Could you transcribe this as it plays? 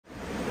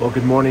Well,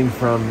 good morning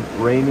from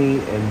rainy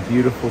and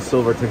beautiful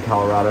Silverton,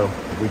 Colorado.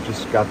 We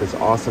just got this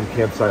awesome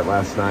campsite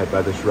last night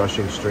by this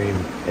rushing stream.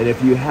 And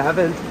if you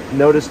haven't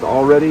noticed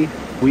already,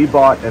 we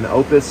bought an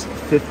Opus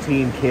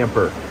 15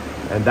 camper.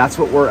 And that's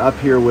what we're up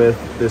here with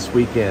this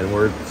weekend.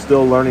 We're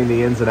still learning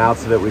the ins and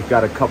outs of it. We've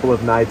got a couple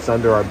of nights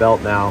under our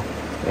belt now.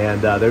 And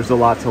there's a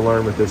lot to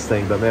learn with this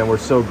thing. But man, we're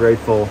so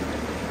grateful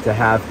to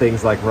have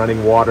things like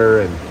running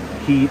water and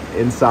heat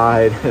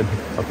inside and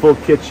a full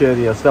kitchen,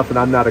 you know, stuff that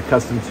I'm not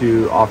accustomed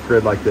to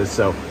off-grid like this.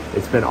 So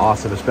it's been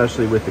awesome,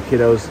 especially with the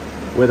kiddos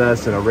with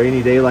us. And a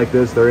rainy day like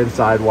this, they're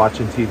inside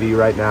watching TV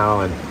right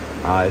now, and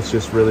it's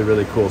just really,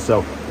 really cool.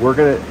 So we're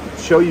gonna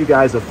show you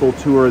guys a full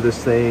tour of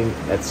this thing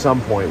at some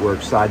point. We're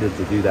excited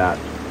to do that.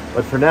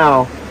 But for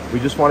now,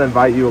 we just want to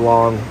invite you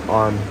along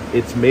on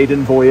its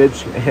maiden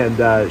voyage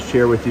and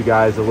share with you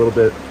guys a little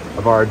bit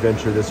of our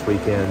adventure this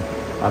weekend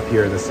up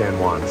here in the San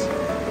Juans.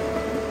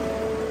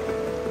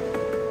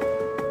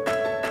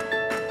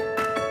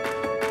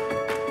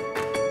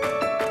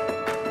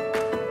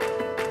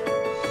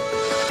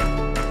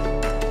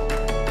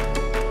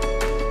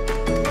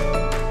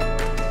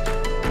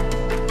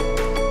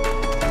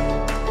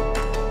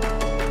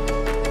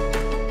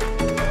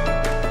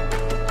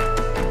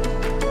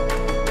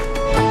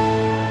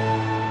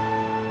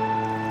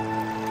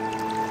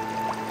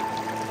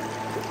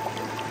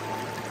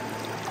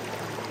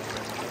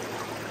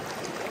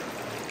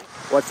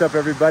 What's up,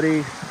 everybody?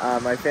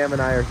 My fam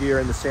and I are here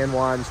in the San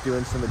Juans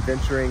doing some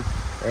adventuring,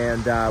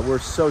 and we're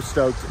so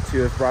stoked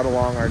to have brought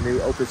along our new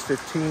Opus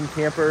 15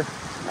 camper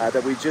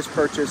that we just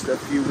purchased a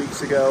few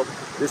weeks ago.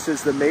 This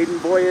is the maiden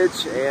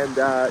voyage, and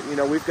you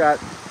know, we've got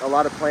a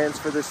lot of plans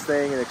for this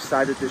thing and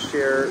excited to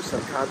share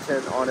some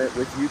content on it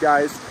with you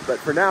guys. But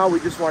for now, we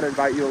just want to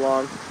invite you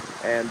along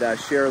and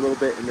share a little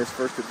bit in this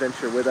first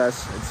adventure with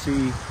us and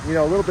see, you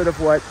know, a little bit of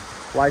what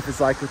life is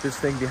like with this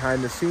thing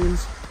behind the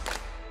scenes.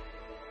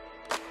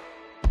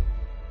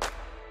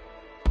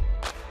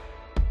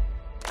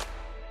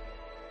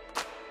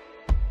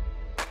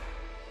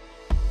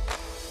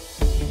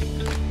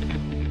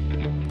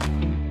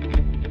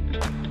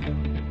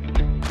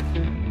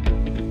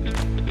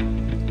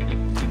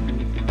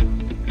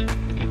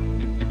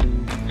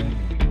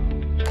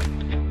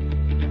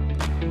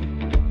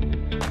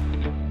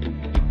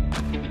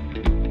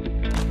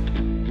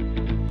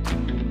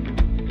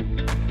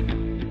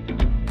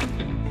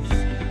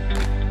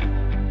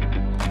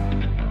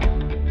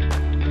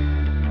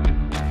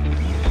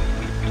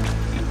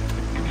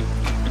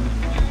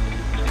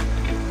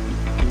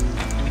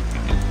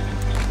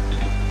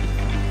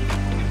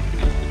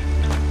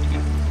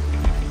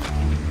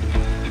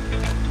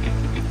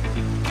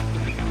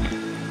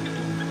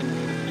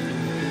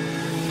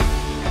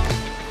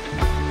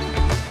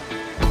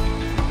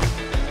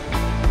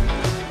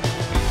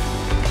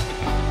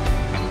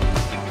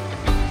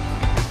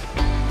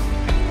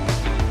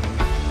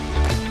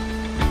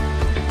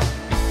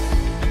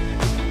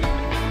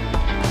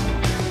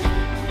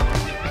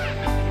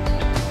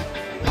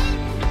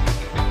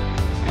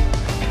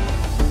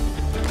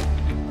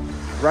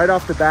 Right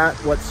off the bat,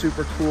 what's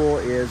super cool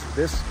is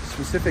this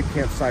specific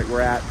campsite we're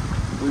at,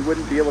 we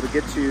wouldn't be able to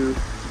get to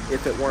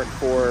if it weren't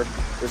for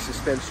the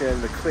suspension,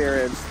 the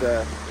clearance,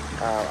 the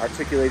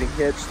articulating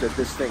hitch that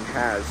this thing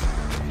has.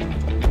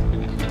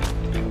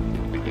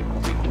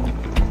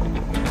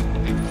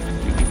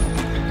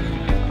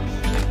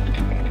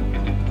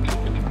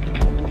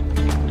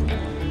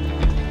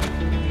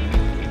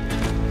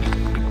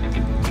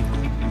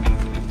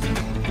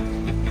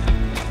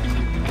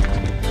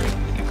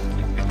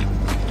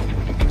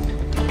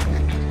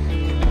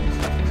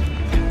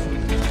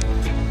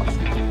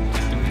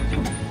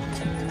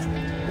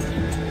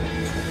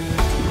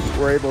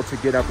 We're able to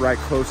get up right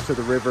close to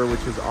the river,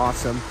 which is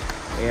awesome,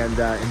 and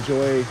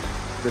enjoy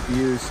the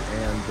views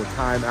and the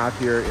time out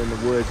here in the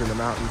woods and the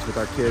mountains with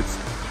our kids.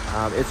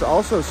 It's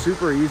also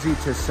super easy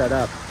to set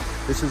up.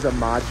 This is a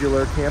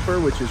modular camper,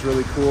 which is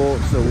really cool.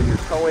 So when you're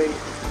towing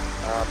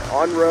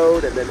on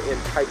road and then in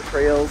tight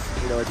trails,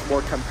 you know, it's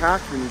more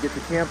compact when you get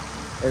to camp,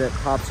 and it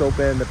pops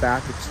open, the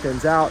back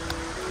extends out,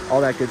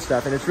 all that good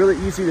stuff. And it's really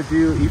easy to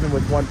do even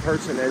with one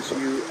person, as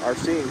you are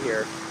seeing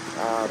here.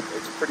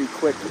 It's pretty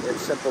quick and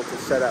simple to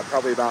set up,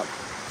 probably about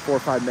 4 or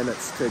 5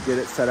 minutes to get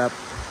it set up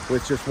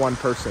with just one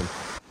person.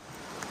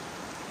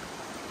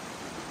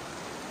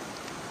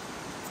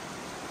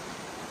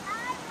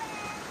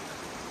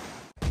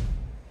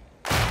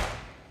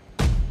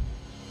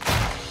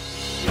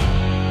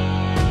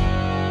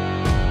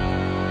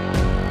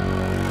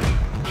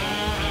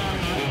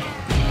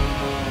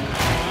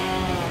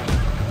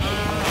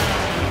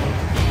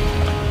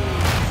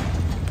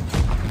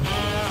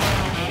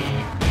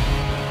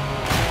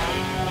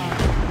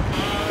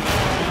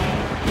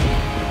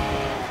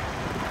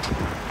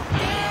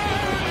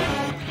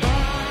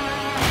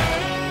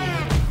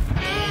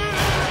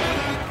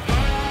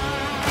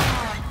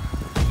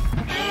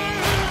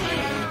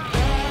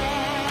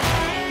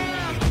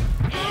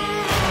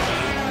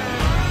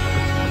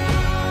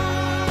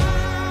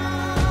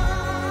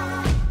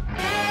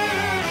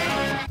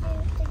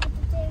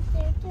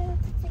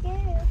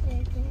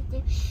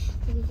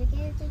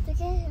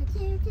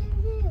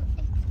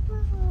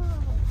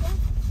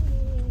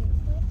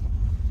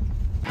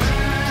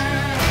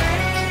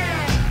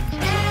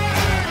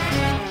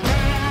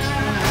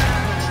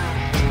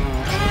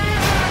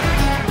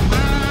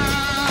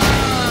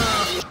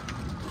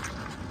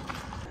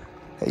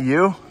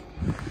 You?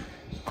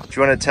 Do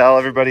you want to tell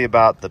everybody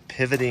about the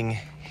pivoting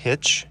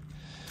hitch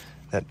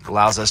that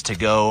allows us to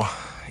go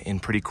in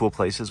pretty cool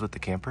places with the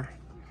camper?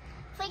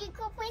 Pretty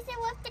cool places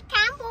with the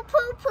camper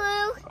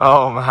poo-poo.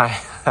 Oh my,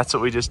 that's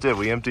what we just did.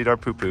 We emptied our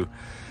poo-poo.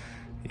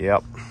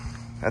 Yep,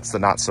 that's the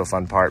not so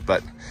fun part,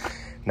 but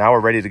now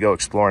we're ready to go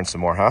exploring some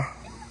more, huh?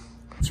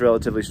 It's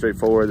relatively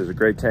straightforward. There's a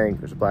gray tank,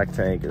 there's a black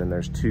tank, and then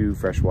there's 2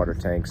 freshwater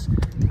tanks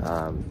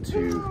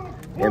to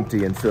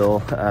empty and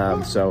fill.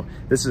 So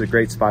this is a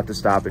great spot to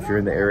stop if you're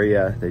in the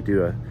area. They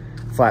do a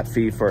flat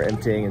fee for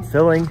emptying and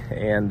filling,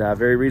 and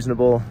very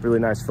reasonable, really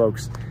nice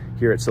folks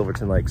here at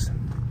Silverton Lakes.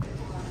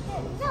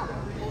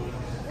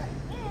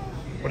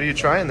 What are you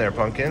trying there,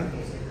 Pumpkin?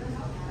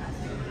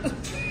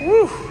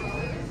 Woo!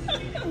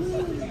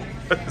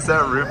 Is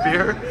that root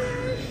beer?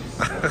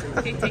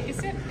 Okay, take a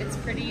sip. It's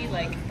pretty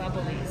like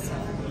bubbly, so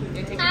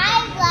take a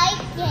I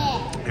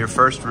like it. Your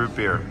first root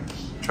beer.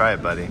 Try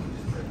it, buddy.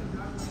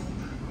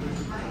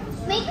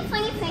 Make a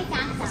funny face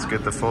after. Let's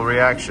get the full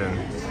reaction.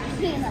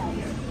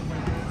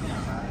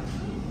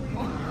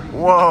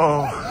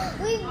 Whoa!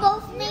 We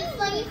both make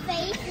funny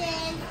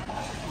faces.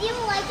 Do you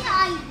like it?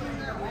 I do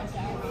not like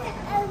it.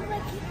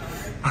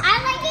 I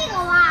like it a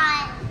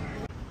lot.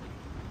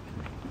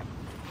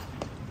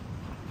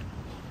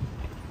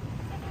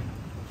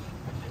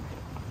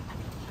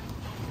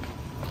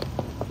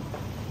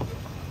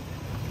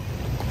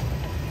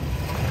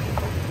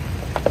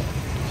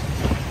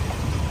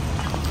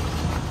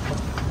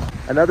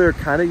 Another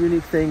kind of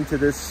unique thing to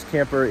this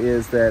camper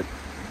is that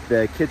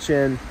the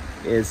kitchen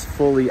is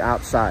fully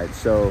outside.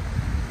 So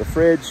the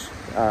fridge,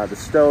 the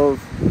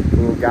stove, the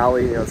little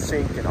galley, you know,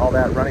 sink and all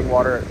that, running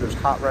water, there's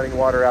hot running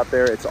water out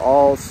there. It's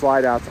all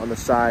slide outs on the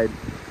side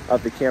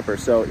of the camper.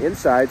 So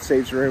inside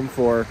saves room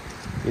for,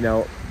 you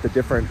know, the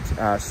different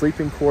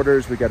sleeping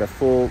quarters. We got a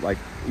full, like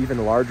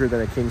even larger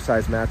than a king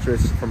size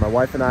mattress for my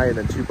wife and I, and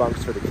then 2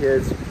 bunks for the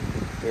kids,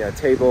 you know,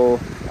 table,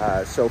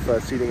 sofa,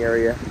 seating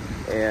area,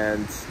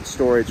 and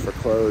storage for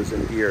clothes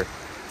and gear.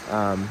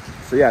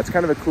 So yeah, it's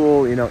kind of a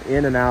cool, you know,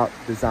 in and out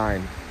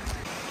design.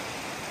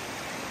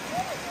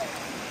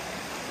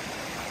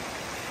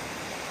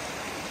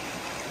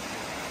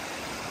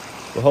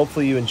 Well,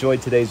 hopefully you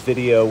enjoyed today's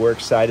video. We're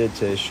excited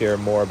to share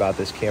more about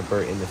this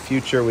camper in the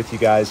future with you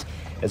guys,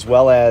 as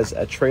well as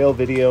a trail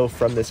video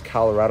from this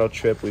Colorado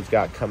trip we've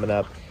got coming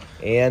up,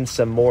 and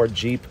some more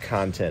Jeep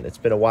content. It's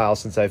been a while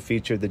since I've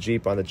featured the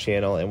Jeep on the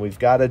channel, and we've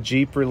got a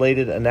Jeep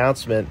related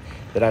announcement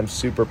that I'm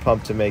super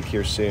pumped to make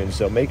here soon.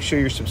 So make sure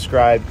you're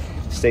subscribed,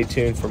 stay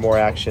tuned for more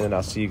action, and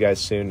I'll see you guys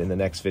soon in the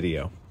next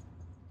video.